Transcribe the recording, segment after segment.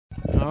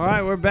All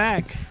right, we're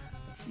back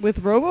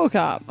with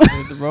Robocop.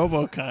 with the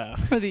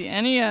Robocop. For the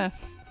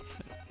NES.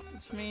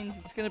 Which means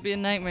it's going to be a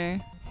nightmare.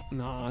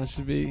 No, it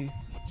should be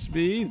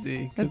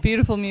easy. That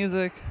beautiful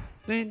music.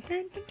 I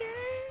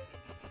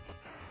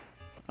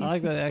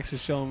like that they actually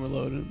show him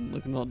reloaded,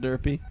 looking all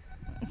derpy.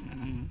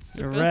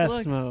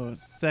 Arrest mode,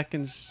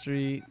 2nd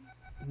Street,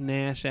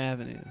 Nash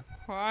Avenue.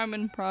 Crime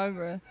in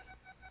progress.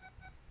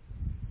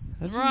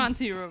 We're on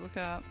to you,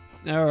 Robocop.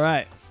 All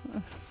right.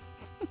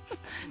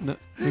 No,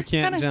 we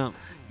can't jump.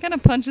 Kind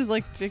of punches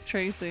like Dick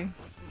Tracy.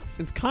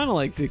 It's kind of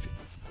like Dick.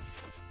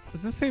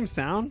 Is this the same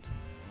sound?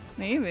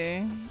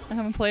 Maybe. I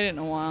haven't played it in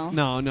a while.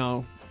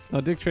 No.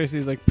 Oh, Dick Tracy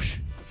is like psh,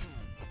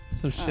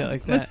 some shit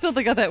like that. But still,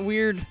 they got that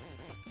weird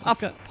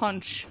up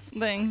punch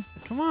thing.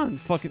 Come on,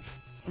 fucking.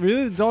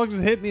 Really? The dog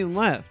just hit me and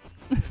left.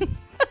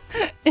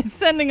 It's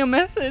sending a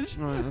message.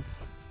 All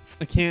right,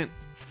 I can't.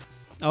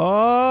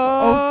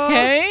 Oh!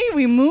 Okay,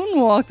 we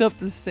moonwalked up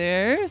the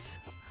stairs.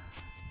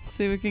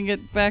 See if we can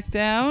get back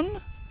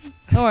down.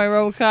 All right,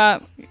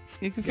 Robocop.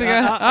 You can figure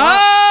out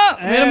how...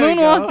 we had a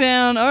moonwalk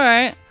down. All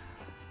right.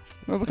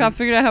 Robocop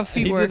figured out how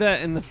feet work. He did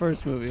that in the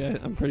first movie,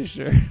 I'm pretty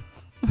sure.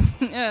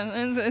 Yeah,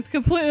 it's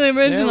completely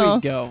original. There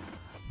we go.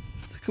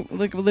 It's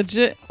like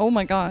legit. Oh,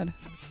 my God.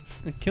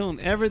 They're killing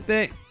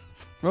everything.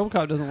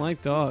 Robocop doesn't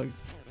like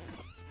dogs.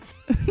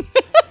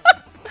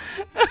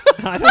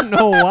 I don't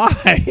know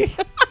why.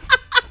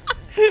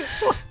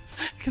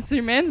 Because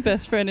your man's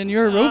best friend and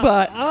you're a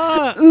robot.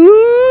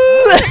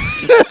 Ooh!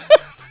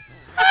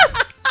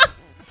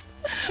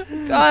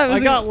 God, I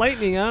got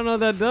lightning. I don't know what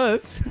that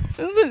does.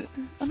 Is it?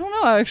 I don't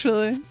know,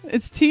 actually.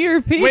 It's T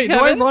or P. Wait,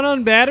 Kevin. do I run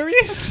on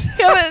batteries?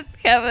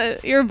 Kevin,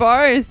 your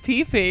bar is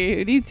TP.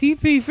 You need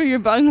TP for your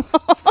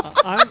bunghole.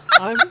 I'm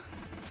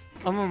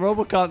a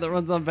Robocop that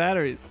runs on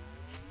batteries.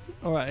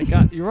 All right,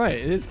 you're right.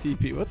 It is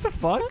TP. What the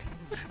fuck?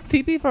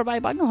 TP for my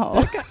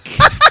bunghole.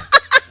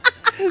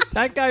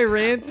 That guy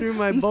ran through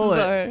my bullet.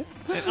 Sorry.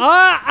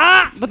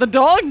 And, But the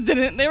dogs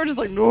didn't. They were just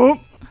like, nope.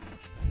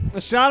 I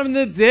shot him in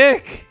the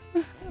dick.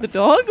 The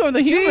dog or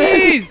the human?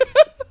 Jeez.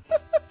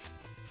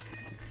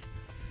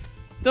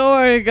 Don't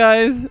worry,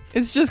 guys.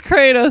 It's just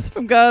Kratos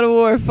from God of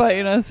War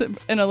fighting us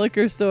in a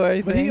liquor store, I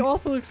think. But he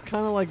also looks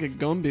kind of like a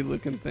Gumby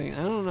looking thing.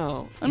 I don't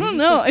know. I don't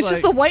know. It's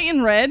just the white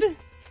and red.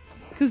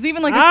 Because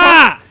even like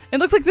it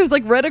looks like there's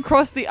like red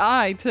across the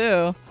eye,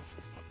 too.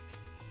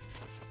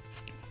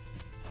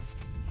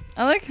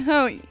 I like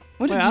how...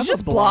 What, did you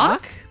just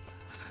block?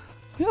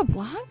 You have a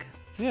block?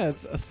 Yeah,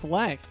 it's a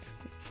select.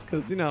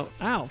 Because, you know,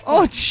 ow.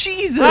 Oh,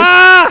 Jesus.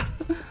 I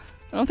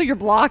don't think you're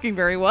blocking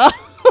very well.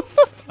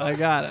 I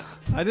got it.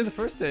 I did the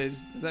first stage.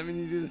 Does that mean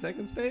you do the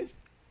second stage?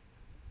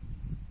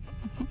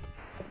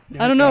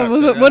 I don't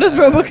know. What does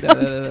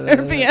Robocop's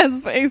derpy ass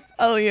face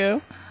tell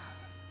you?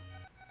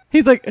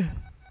 He's like,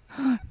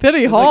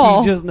 Pity Hall.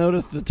 Like he just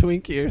noticed a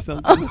Twinkie or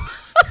something.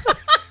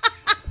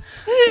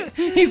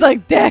 He's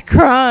like, that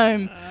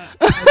crime.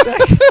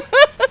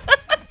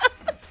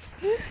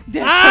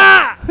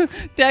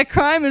 That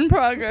crime in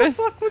progress.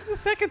 What the fuck was the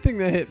second thing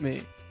that hit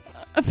me?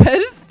 A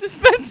Pez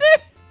dispenser?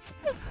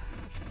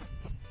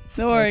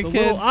 Don't worry,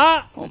 kids.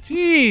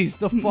 Jeez,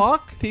 the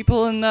fuck?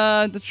 People in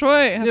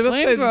Detroit have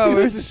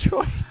flamethrowers.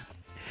 Detroit.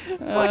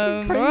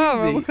 Wow,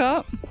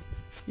 Robocop.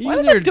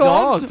 Even their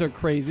dogs are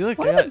crazy. Look,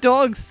 why do the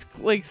dogs,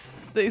 like,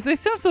 they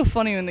sound so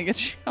funny when they get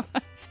shot?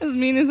 As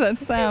mean as that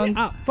sounds.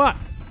 Fuck.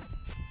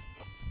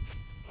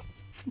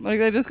 Like,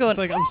 they just go... It's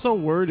like, I'm so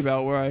worried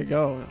about where I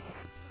go.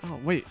 Oh,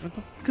 wait. What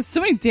the... Because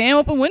so many damn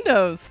open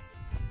windows.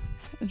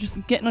 They're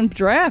just getting a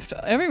draft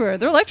everywhere.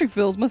 Their electric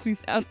bills must be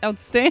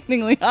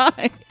outstandingly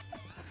high.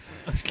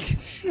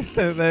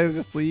 They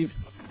just leave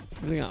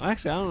everything out.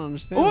 Actually, I don't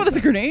understand. Oh, that's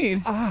a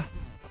grenade. Oh.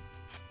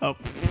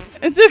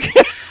 It's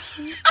okay.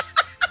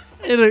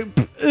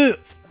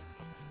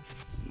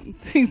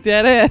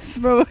 Dead ass,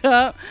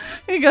 Robocop.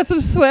 You got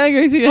some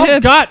swagger to your hips. Oh,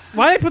 God.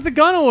 Why did I put the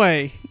gun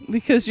away?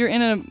 Because you're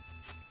in a...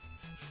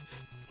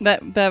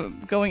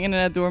 That going in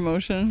and out door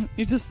motion.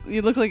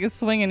 You look like you're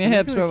swinging your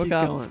hips,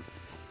 Robocop.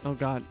 Oh,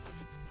 God.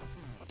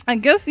 I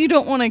guess you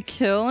don't want to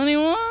kill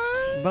anyone?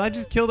 But I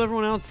just killed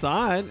everyone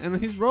outside, and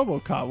he's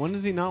Robocop. When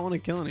does he not want to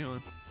kill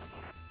anyone?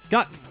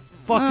 God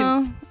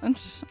fucking...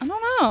 I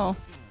don't know.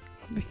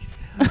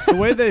 The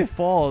way they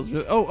fall is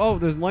really... Oh,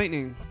 there's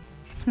lightning.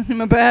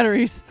 My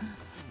batteries.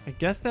 I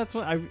guess that's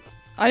what I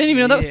didn't even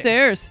know that was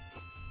stairs.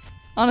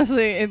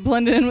 Honestly, it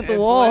blended in with the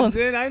wall. Blends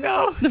in, I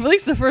know. At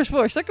least the first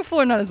floor. Second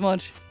floor, not as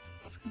much.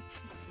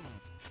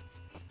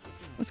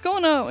 What's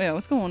going on? Yeah,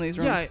 what's going on in these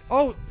rooms?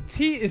 Yeah.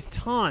 T is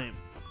time.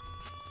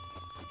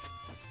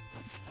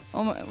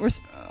 Oh my,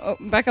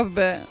 back up a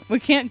bit. We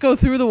can't go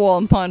through the wall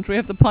and punch. We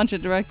have to punch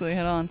it directly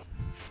head on.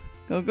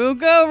 Go, go,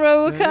 go,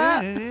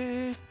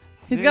 Robocop.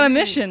 He's got a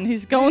mission.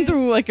 He's going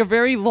through like a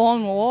very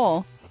long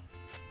wall.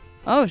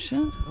 Oh, shit.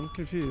 I'm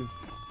confused.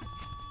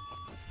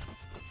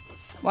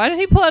 Why did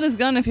he pull out his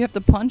gun if you have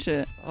to punch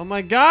it? Oh,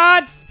 my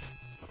God.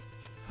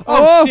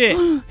 Oh,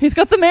 shit. He's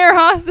got the mayor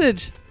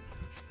hostage.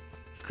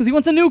 Because he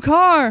wants a new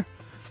car.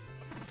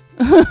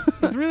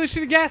 It's really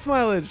shitty gas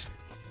mileage.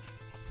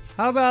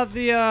 How about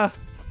the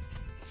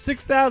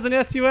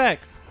 6,000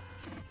 SUX.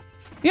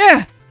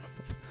 Yeah.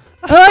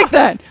 I like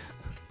that.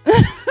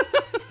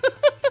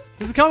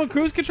 Does it come with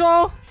cruise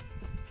control?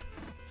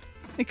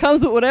 It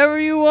comes with whatever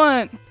you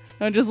want.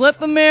 Now just let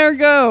the mare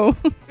go.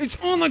 It's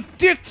on the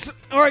dicks.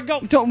 All right,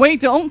 go.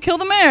 Don't kill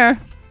the mare.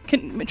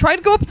 Try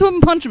to go up to him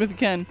and punch him if you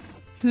can.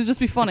 Because it'll just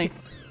be funny.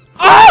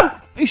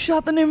 Ah! He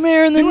shot the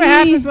mare in the knee. See what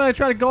happens when I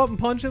try to go up and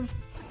punch him?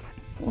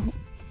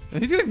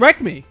 He's gonna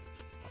wreck me.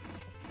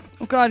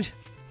 Oh god.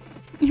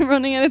 You're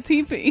running out of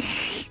TP.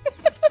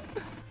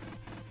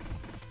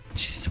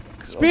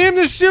 Spam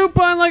the shoot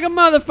button like a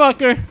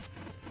motherfucker.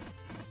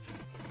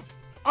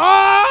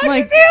 Oh,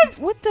 like,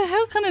 what the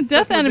hell kind of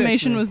death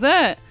animation was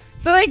that?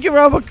 Thank you,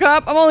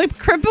 Robocop. I'm only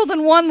crippled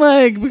in one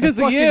leg because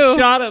of you.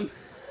 Shot him.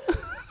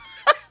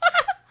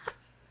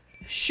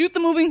 Shoot the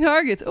moving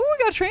targets. Oh,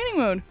 we got training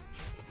mode.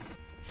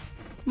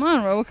 Come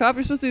on, Robocop.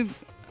 You're supposed to be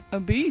a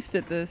beast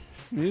at this.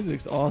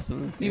 Music's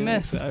awesome. This You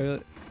missed.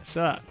 Shut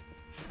up.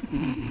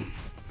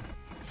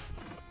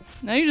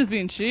 Now you're just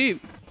being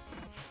cheap.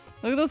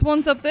 Look at those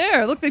ones up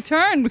there. Look, they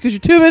turned because you're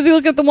too busy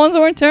looking at the ones that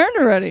weren't turned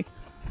already.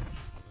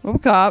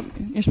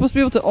 Robocop, you're supposed to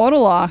be able to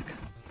auto-lock.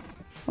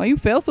 Why you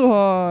fail so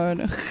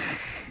hard?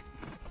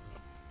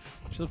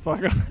 Shut the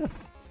fuck up.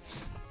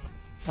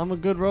 I'm a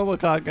good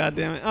Robocop,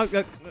 goddammit. Oh,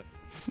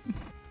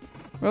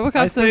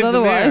 Robocop says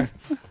otherwise.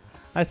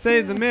 I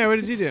saved the mayor.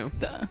 What did you do?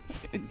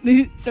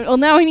 Well,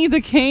 now he needs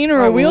a cane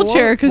or a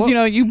wheelchair because, you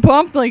know, you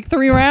bumped like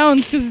 3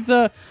 rounds because it's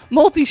a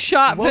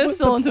multi-shot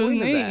pistol into his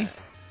knee.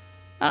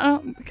 I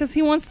don't know, because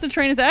he wants to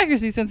train his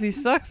accuracy since he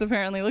sucks,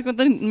 apparently. Look what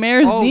the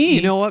mare's knee.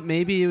 You know what?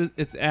 Maybe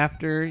it's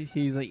after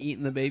he's like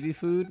eating the baby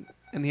food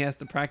and he has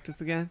to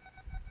practice again.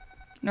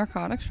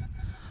 Narcotics?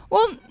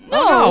 Well,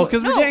 no.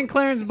 Because we're getting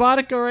Clarence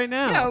Boddicker right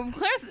now. Yeah,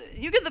 Clarence,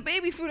 you get the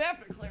baby food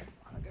after Clarence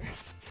Boddicker.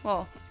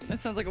 Well, that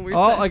sounds like a weird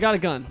sentence. I got a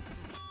gun.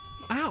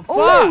 Ow,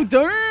 oh, fuck.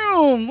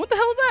 damn. What the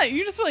hell is that?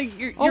 You just like,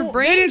 your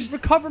brain. They didn't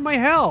recover my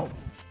health.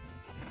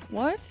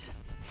 What?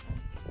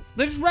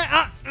 They just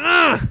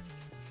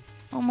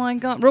Oh my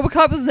god.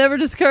 Robocop is never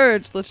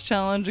discouraged. Let's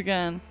challenge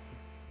again.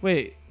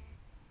 Wait.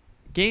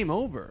 Game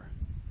over.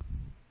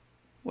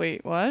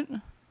 Wait, what?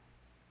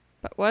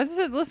 But why is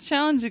it let's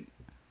challenge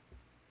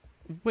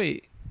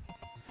Wait.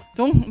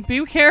 Don't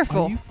be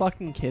careful. Are you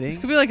fucking kidding? This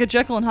could be like a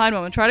Jekyll and Hyde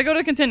moment. Try to go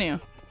to continue.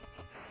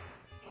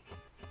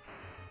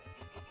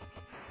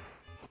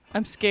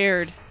 I'm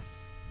scared.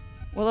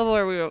 What level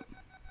are we at?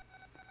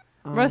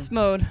 Rest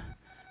mode.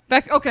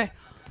 Back to, okay.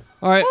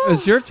 Alright,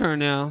 it's your turn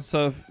now.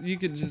 So if you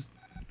could just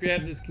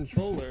grab this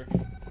controller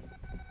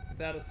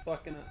without us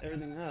fucking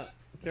everything up.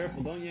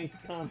 Careful, don't yank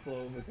the console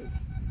over because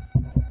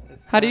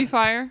how do you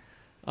fire?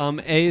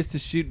 A is to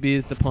shoot, B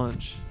is to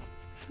punch.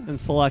 And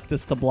select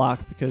is to block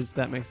because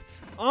that makes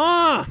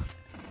Go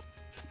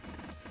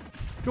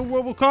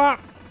Robocop!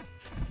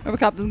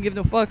 Robocop doesn't give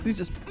no fucks, he's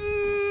just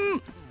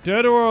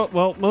dead or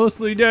well,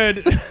 mostly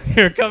dead.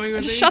 Here coming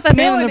with just shot that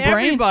man in the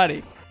brain.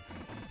 Everybody.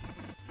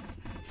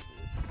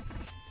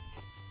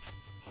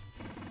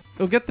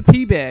 Go get the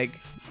pee bag.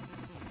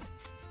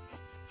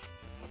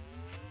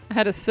 I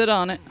had to sit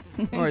on it.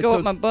 Right, go so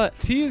up my butt.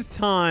 T is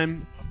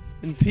time,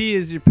 and P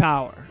is your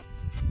power.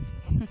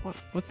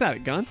 What's that? A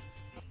gun?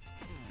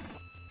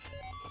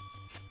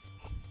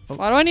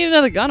 Why do I need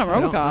another gun? I'm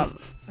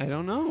Robocop. I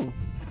don't know.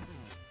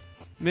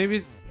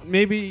 Maybe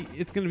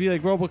it's gonna be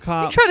like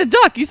Robocop. He tried to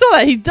duck. You saw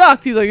that? He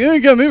ducked. He's like, "You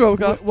ain't got me,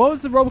 Robocop." What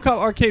was the Robocop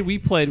arcade we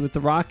played with the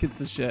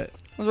rockets and shit?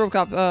 What was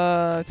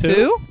Robocop?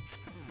 2?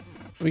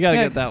 We gotta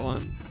get that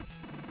one.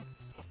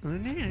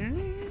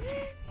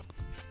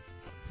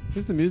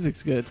 Because the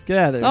music's good. Get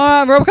out of there.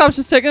 Robocop's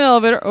just taking the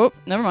elevator. Oh,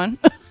 never mind.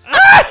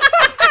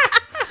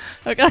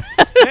 Okay.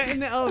 Get in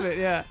the elevator,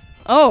 yeah.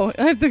 Oh,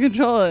 I have to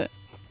control it.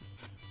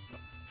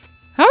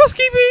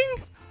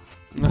 Housekeeping!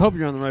 I hope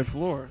you're on the right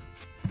floor.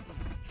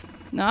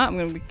 Nah, I'm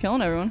gonna be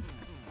killing everyone.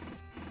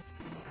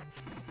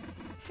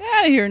 Get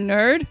out of here,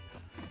 nerd.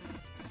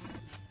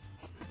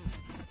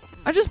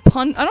 I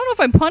don't know if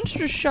I punched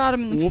or shot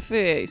him in the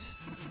face.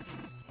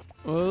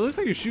 Well, it looks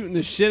like you're shooting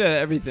the shit out of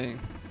everything.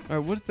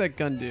 Alright, what does that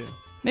gun do?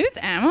 Maybe it's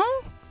ammo?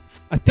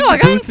 I think I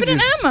got boosted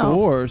infinite your ammo.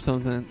 score or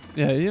something.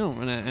 Yeah, you don't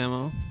run out of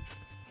ammo.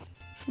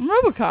 I'm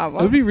Robocop.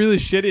 It would be really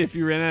shitty if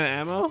you ran out of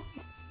ammo.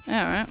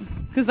 Yeah, right.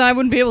 Because then I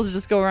wouldn't be able to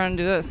just go around and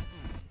do this.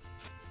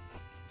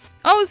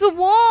 Oh, it's a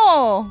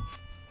wall!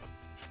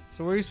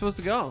 So where are you supposed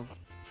to go?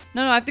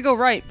 No, I have to go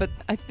right, but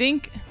I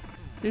think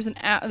there's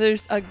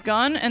a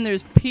gun and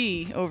there's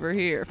P over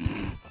here.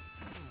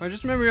 Alright,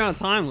 just remember you're on a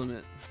time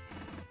limit.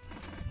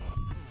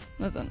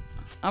 Listen,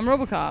 I'm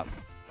Robocop.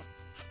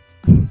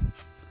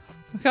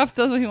 Robocop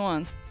does what he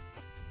wants.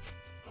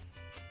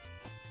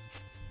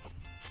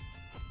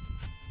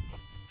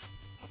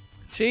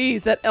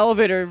 Jeez, that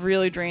elevator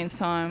really drains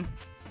time.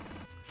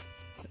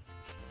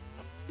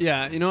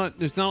 Yeah, you know what?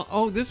 There's no...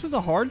 Oh, this was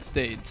a hard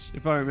stage,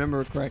 if I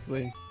remember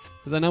correctly.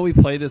 Because I know we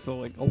played this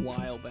like a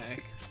while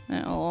back.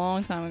 Yeah, a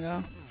long time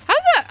ago. How's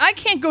that? I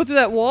can't go through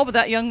that wall, but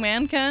that young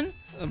man can?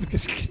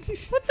 Because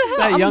what the hell?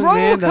 that I'm young Robocop.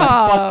 man that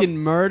I fucking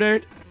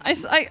murdered.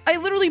 I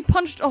literally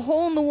punched a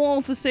hole in the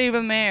wall to save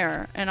a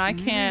mare, and I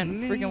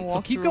can't freaking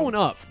walk keep through. going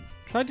up.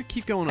 Try to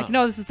keep going up.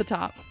 No, this is the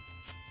top.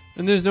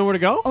 And there's nowhere to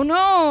go? Oh, no.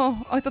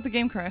 Oh, I thought the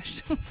game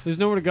crashed. There's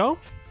nowhere to go?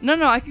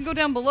 No, I can go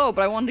down below,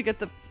 but I wanted to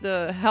get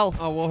the health.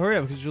 Oh, well, hurry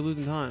up, because you're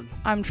losing time.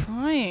 I'm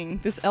trying.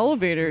 This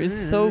elevator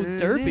is so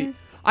derpy.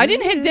 I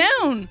didn't hit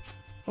down.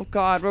 Oh,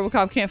 God.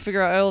 Robocop can't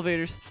figure out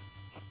elevators.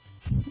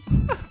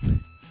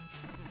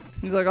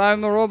 He's like,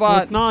 I'm a robot.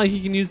 Well, it's not like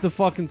he can use the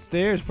fucking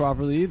stairs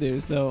properly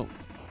either, so...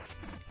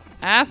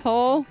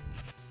 Asshole.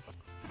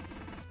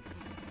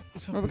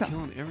 Robocop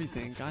killing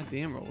everything.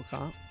 Goddamn,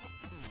 Robocop.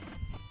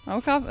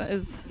 Robocop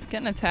is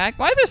getting attacked.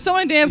 Why are there so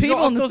many damn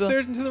people in this those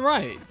stairs and to the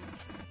right.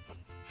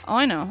 Oh,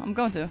 I know. I'm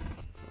going to.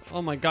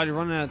 Oh my god, you're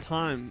running out of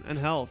time and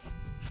health.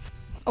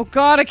 Oh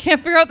god, I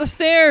can't figure out the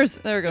stairs.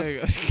 There it goes. There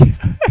you go.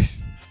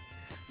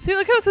 See,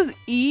 look how it says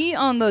E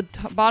on the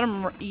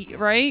bottom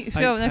right?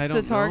 See how next to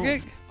the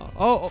target?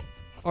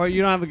 Or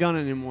you don't have a gun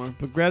anymore,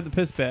 but grab the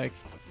piss bag.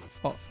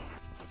 Oh.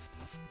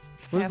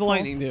 What does the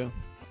lightning do?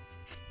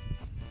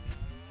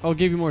 Oh, it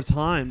gave you more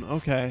time.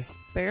 Okay.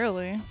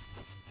 Barely.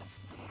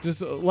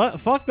 Just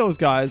fuck those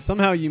guys.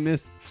 Somehow you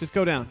missed. Just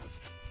go down.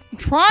 I'm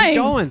trying.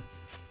 Keep going.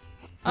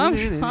 I'm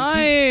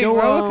trying.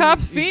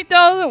 Robocop's feet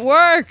doesn't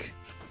work.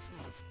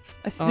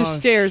 There's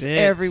stairs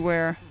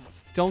everywhere.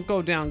 Don't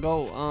go down.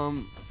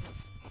 Go.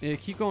 Yeah,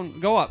 keep going.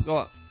 Go up. Go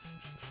up.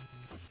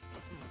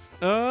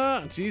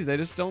 Jeez, they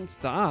just don't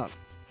stop.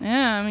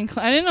 Yeah, I mean,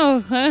 I didn't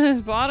know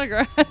Clarence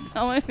Bodegrass.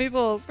 How many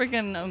people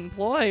freaking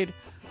employed?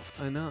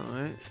 I know,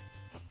 right?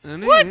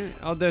 What?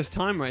 Oh, there's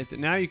time right there.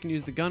 Now you can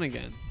use the gun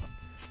again.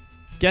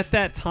 Get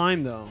that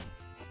time though.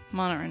 I'm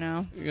on it right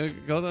now.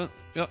 Go the.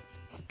 Yep.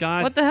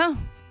 God. What the hell?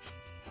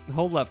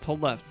 Hold left.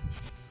 Hold left.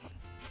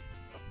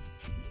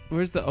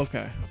 Where's the?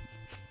 Okay.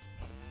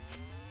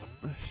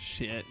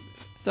 Shit.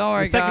 Don't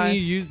worry, guys. The second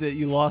you used it,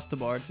 you lost the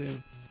bar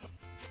too.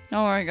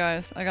 Don't worry,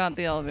 guys. I got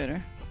the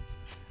elevator.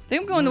 I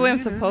think I'm going the way I'm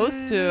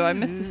supposed to. I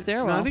missed the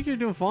stairwell. No, I think you're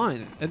doing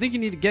fine. I think you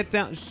need to get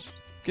down.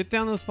 Get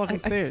down those fucking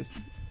stairs.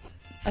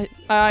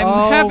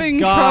 I'm having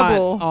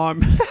trouble.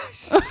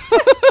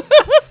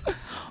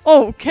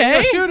 Okay.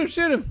 Yeah, shoot him!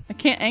 Shoot him! I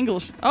can't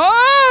angle.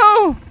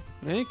 Oh!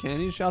 Yeah, you can.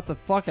 You shot the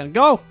fuck out.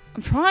 Go!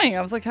 I'm trying.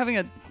 I was like having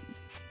a.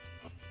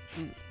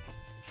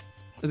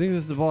 I think this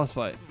is the boss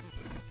fight.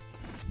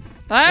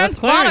 That's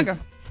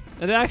Clarence.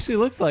 It actually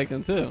looks like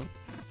him too.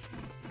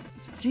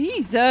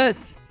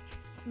 Jesus.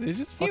 They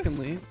just fucking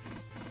leave.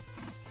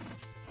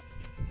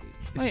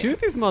 Wait. Shoot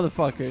these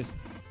motherfuckers.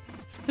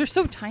 They're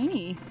so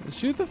tiny.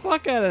 Shoot the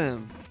fuck out of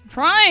them. I'm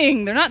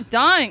trying. They're not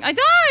dying. I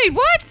died.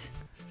 What?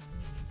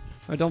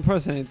 Or don't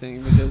press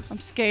anything because I'm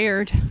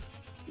scared.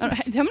 How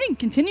many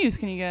continues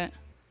can you get?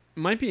 It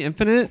might be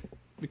infinite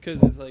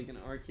because it's like an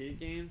arcade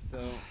game. So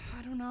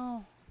I don't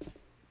know.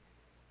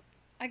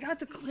 I got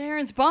the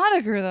Clarence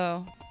Boddicker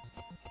though.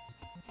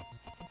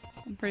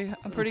 I'm pretty.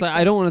 It's like,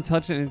 I don't want to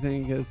touch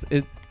anything because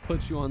it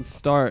puts you on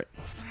start.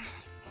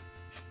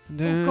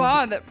 Oh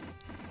god,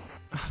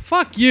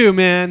 fuck you,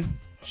 man.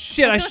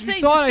 Shit, I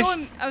saw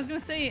it. I was gonna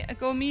say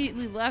go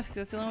immediately left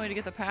because that's the only way to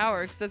get the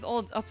power. Because that's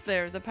all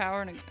upstairs. The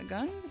power and a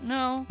gun?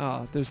 No.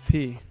 Oh, there's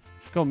P.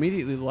 Go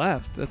immediately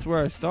left. That's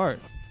where I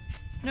start.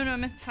 No, I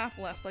meant top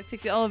left. Like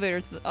take the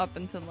elevator to the up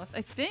and to the left.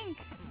 I think.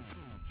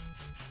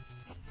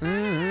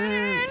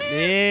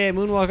 Yeah,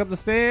 moonwalk up the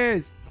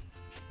stairs.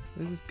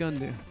 What does this gun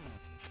do?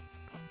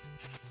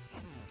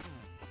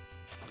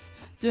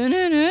 Do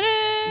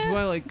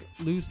I like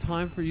lose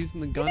time for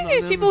using the gun? I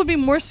think people would be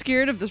more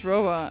scared of this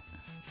robot.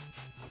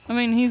 I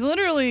mean, he's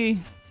literally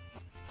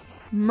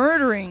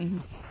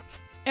murdering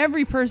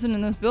every person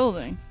in this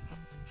building.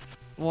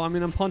 Well, I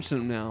mean, I'm punching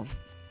him now.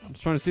 I'm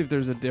just trying to see if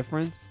there's a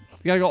difference.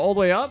 You gotta go all the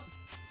way up?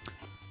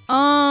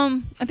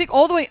 I think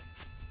all the way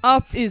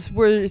up is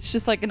where it's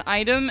just like an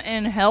item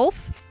and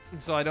health.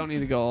 So I don't need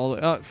to go all the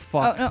way up.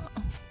 Fuck. Oh, no.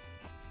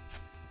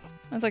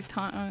 That's like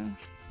time.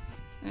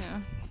 Yeah.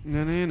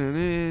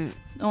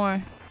 Don't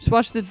worry. Just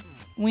watch the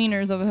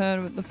wieners up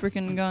ahead with the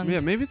freaking guns. Yeah,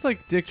 maybe it's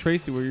like Dick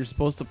Tracy where you're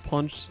supposed to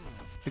punch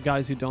the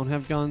guys who don't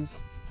have guns.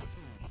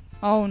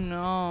 Oh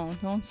no,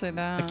 don't say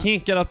that. I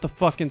can't get up the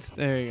fucking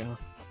there you go.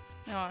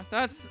 No,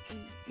 that's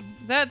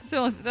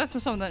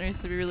something that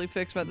needs to be really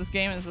fixed about this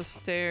game is the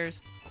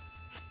stairs.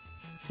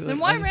 See, then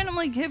why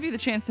randomly give you the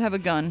chance to have a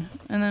gun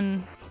and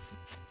then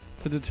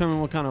to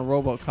determine what kind of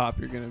Robocop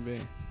you're gonna be?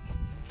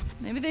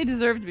 Maybe they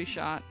deserve to be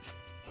shot.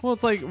 Well,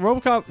 it's like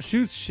Robocop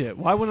shoots shit.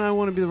 Why wouldn't I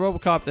want to be the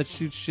Robocop that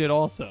shoots shit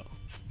also?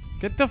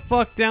 Get the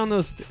fuck down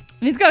those stairs.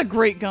 And he's got a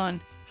great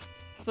gun.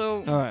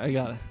 So all right, I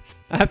got it.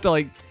 I have to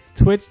like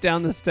twitch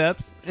down the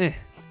steps.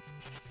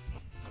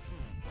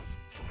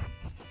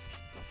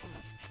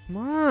 Come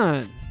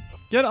on,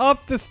 get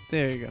up this.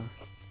 There you go.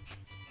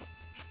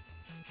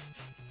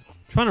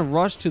 Trying to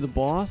rush to the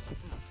boss.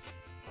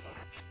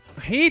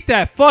 I hate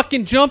that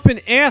fucking jumping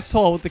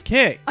asshole with the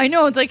kick. I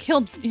know, it's like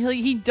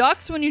he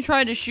ducks when you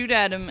try to shoot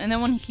at him, and then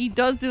when he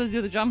does do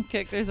the jump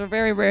kick, there's a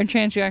very rare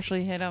chance you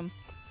actually hit him.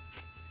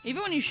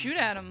 Even when you shoot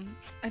at him,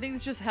 I think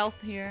it's just health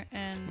here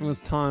and. It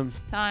was time.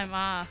 Time,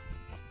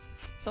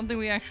 Something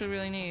we actually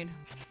really need.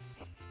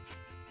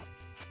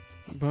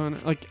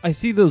 But, like, I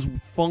see those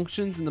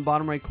functions in the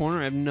bottom right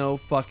corner. I have no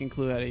fucking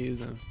clue how to use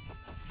them.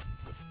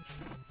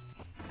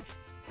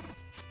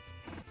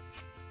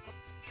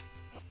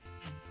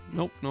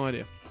 Nope, no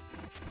idea.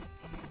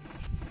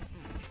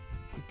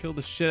 Kill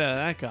the shit out of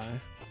that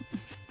guy.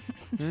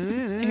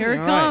 Here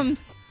it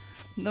comes.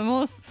 The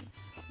most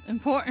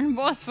important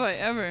boss fight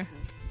ever.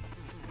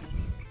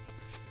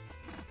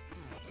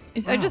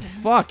 I just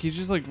fuck, you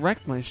just like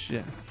wrecked my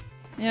shit.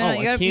 Yeah,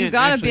 you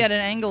gotta be at an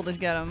angle to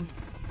get him.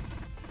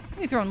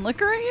 He throwing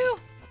liquor at you?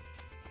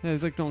 Yeah,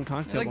 he's like throwing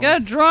cocktail like,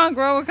 get drunk,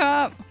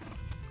 Robocop.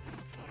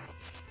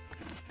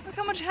 Look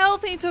how much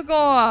health he took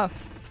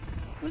off.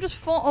 I'm just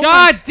fall. Oh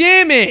God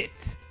damn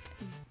it!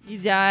 You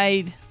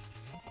died.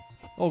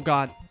 Oh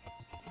God.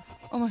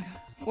 Oh my God.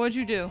 What'd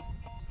you do?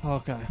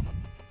 Okay.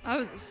 I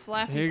was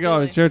slapping. Here you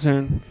go. It's your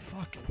turn.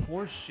 Fucking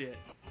horse shit.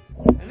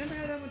 I never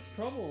had that much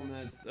trouble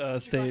in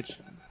that stage.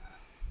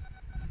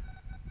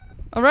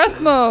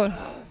 Arrest mode.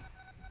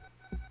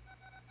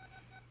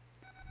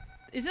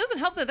 It doesn't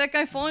help that that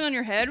guy falling on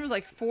your head was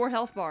like 4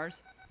 health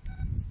bars.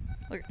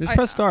 Like, just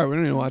press start. We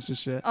don't need to watch this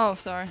shit. Oh,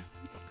 sorry.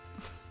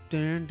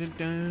 Dun, dun,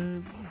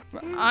 dun.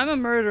 I'm a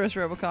murderous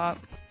Robocop.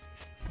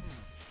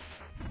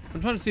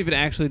 I'm trying to see if it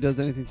actually does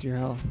anything to your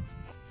health.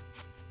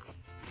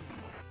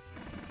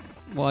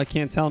 Well, I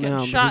can't tell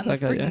now. Shot in the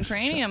freaking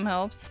cranium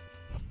helps.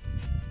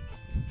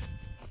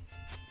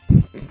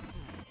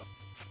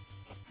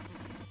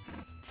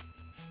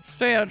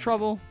 Stay out of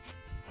trouble.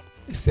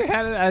 Stay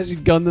out of, as you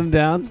gun them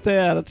down, stay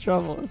out of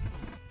trouble.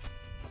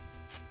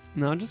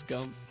 No, just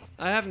go.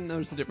 I haven't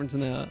noticed a difference in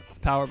the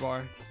power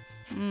bar.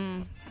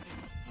 Hmm.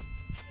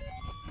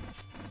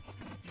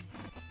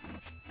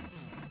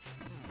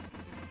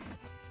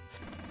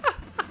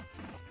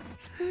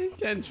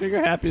 Getting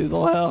trigger happy as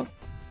all hell.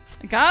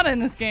 I got it in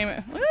this game. Look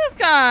at this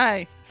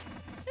guy.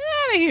 Get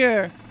out of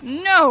here.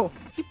 No.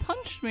 He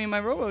punched me in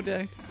my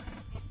robo-dick.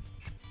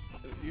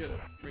 You gotta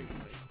bring the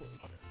mic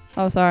closer.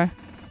 Oh, sorry.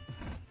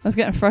 I was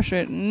getting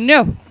frustrated.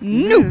 No.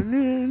 No.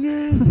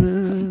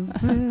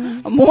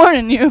 I'm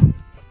warning you.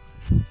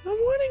 I'm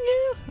warning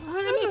you.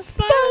 I'm a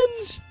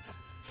sponge.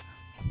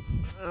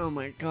 Oh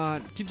my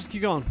God. Just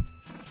keep going.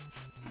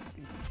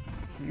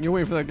 You're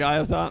waiting for that guy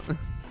up top.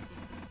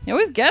 He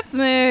always gets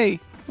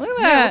me. Look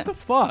at Yeah, that. what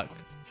the fuck?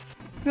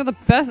 You're the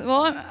best.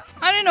 Well,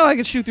 I didn't know I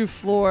could shoot through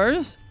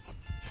floors.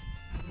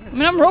 I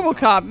mean, I'm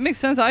Robocop. It makes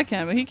sense I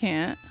can, but he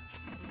can't.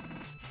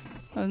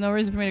 There's no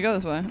reason for me to go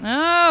this way.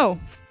 No!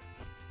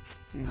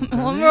 Let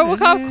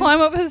Robocop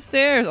climb up his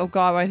stairs. Oh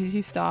God, why did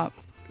he stop?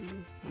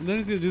 And then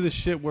he's gonna do the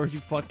shit where he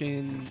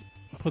fucking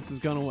puts his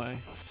gun away.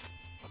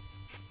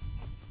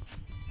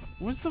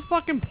 What's the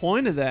fucking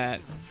point of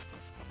that?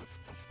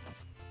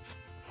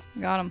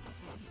 Got him.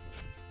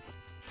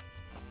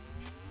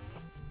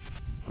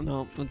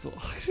 No, that's all.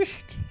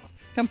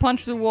 Can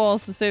punch through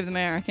walls to save the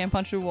mayor. Can't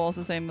punch through walls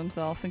to save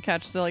himself and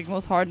catch the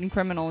most hardened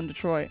criminal in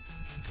Detroit.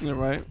 Yeah,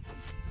 right.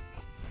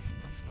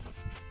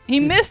 He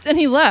missed and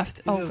he left.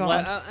 He Oh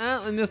God.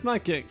 I missed my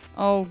kick.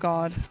 Oh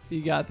God.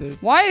 You got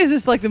this. Why is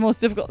this like the most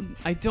difficult?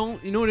 I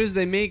don't. You know what it is?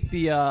 They make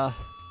the oh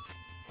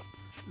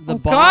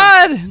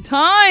box. God!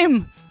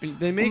 Time.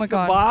 They make my the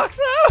God. box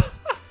out.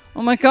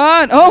 Oh my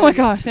God! Oh my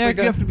God! It's There like we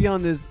go. you have to be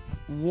on this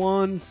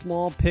one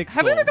small pixel.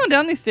 Have you ever gone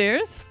down these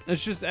stairs?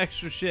 It's just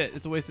extra shit.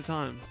 It's a waste of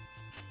time.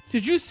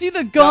 Did you see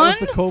the gun?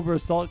 That was the Cobra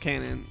assault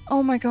cannon.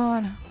 Oh my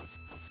God!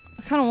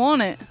 I kind of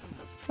want it,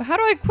 but how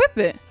do I equip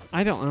it?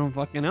 I don't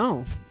fucking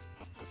know.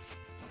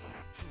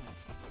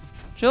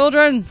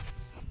 Children,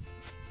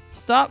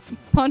 stop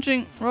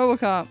punching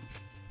Robocop.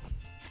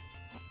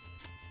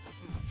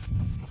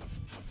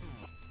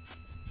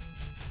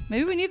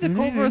 Maybe we need the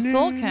Cobra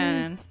assault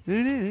cannon.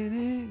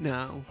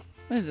 No.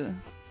 What is it?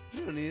 We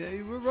don't need that.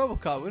 We're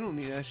Robocop. We don't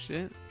need that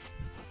shit.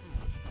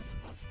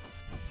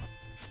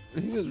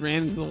 He just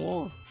ran into the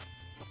wall.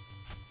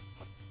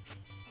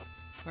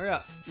 Hurry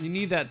up. You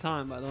need that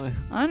time, by the way.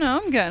 I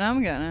know, I'm getting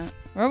it.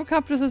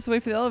 Robocop just has to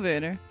wait for the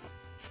elevator.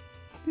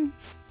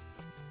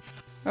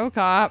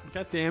 Robocop.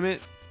 God damn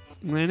it.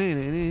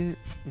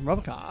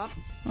 Robocop.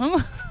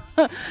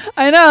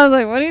 I know, I was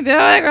like, what are you doing,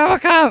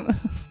 Robocop?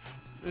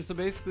 So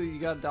basically, you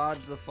gotta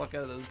dodge the fuck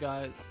out of those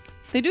guys.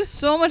 They do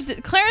so much.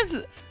 Clarence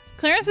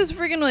is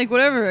freaking like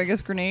whatever, I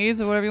guess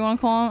grenades or whatever you want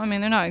to call them. I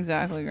mean, they're not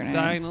exactly grenades.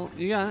 Diagonal.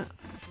 You got it.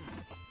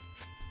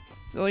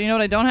 Well, you know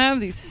what I don't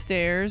have? These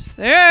stairs.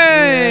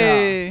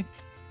 Hey! Yeah.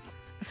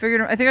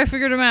 I think I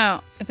figured them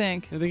out. I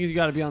think you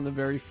gotta be on the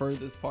very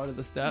furthest part of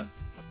the step.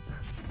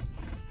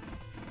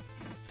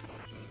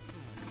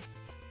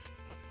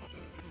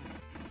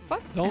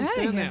 Fuck. Don't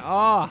stand there.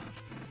 Ah!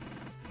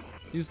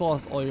 You just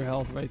lost all your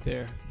health right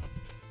there.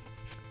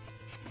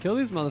 Kill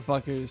these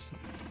motherfuckers.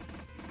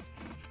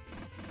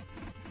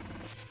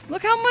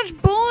 Look how much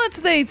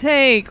bullets they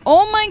take.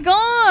 Oh my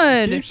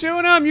God. Keep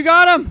shooting them. You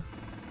got them.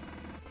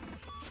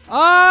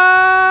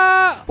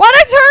 Ah! Why'd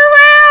I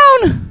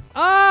turn around?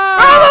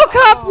 Ah!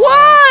 Robocop,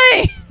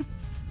 why?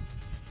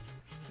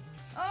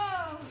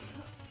 Oh,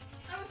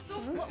 I was so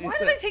why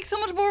did they take so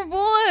much more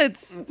bullets?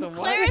 bullets. It's a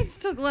Clarence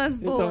took less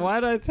bullets. So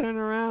why'd I turn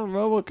around?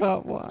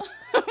 Robocop, what?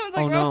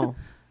 Like, no.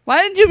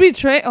 Why did you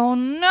betray? Oh,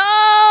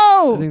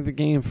 no. I think the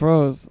game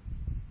froze.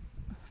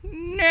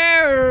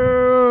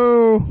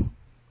 No.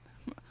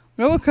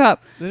 Robocop.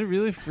 Did it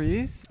really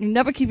freeze? You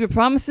never keep your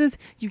promises.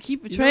 You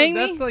keep betraying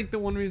me. That's like the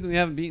one reason we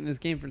haven't beaten this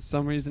game. For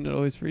some reason, it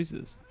always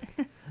freezes.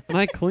 And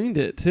I cleaned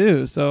it,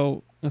 too.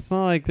 So it's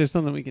not like there's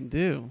something we can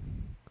do.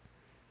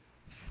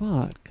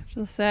 Fuck. It's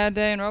a sad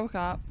day in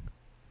Robocop.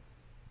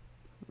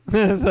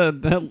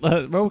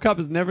 Robocop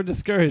is never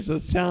discouraged.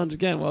 Let's challenge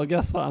again. Well,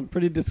 guess what? I'm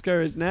pretty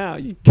discouraged now,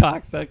 you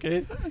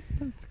cocksuckers.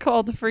 It's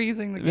called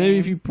freezing the game. Maybe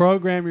if you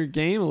program your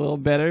game a little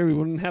better, we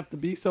wouldn't have to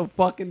be so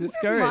fucking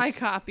discouraged. My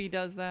copy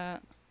does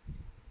that.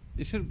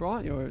 You should have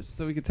brought yours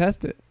so we could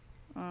test it.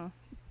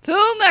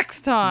 Till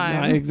next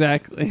time. Yeah,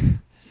 exactly.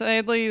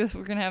 Sadly, we're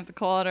going to have to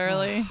call it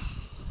early.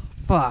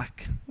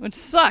 Fuck. Which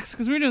sucks,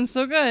 because we're doing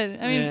so good.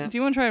 I mean, Yeah. do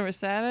you want to try to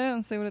reset it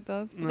and see what it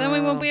does? But then we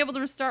won't be able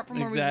to restart from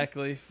where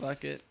Exactly.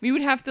 Fuck it. we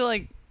would have to,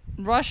 like,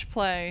 rush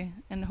play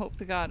and hope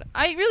to God.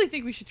 I really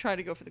think we should try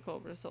to go for the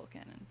Cobra Soul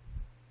Cannon.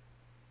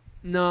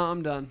 No,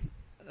 I'm done.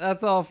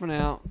 That's all for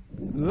now.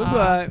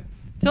 Goodbye.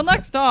 Till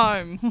next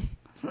time.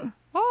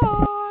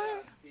 Bye.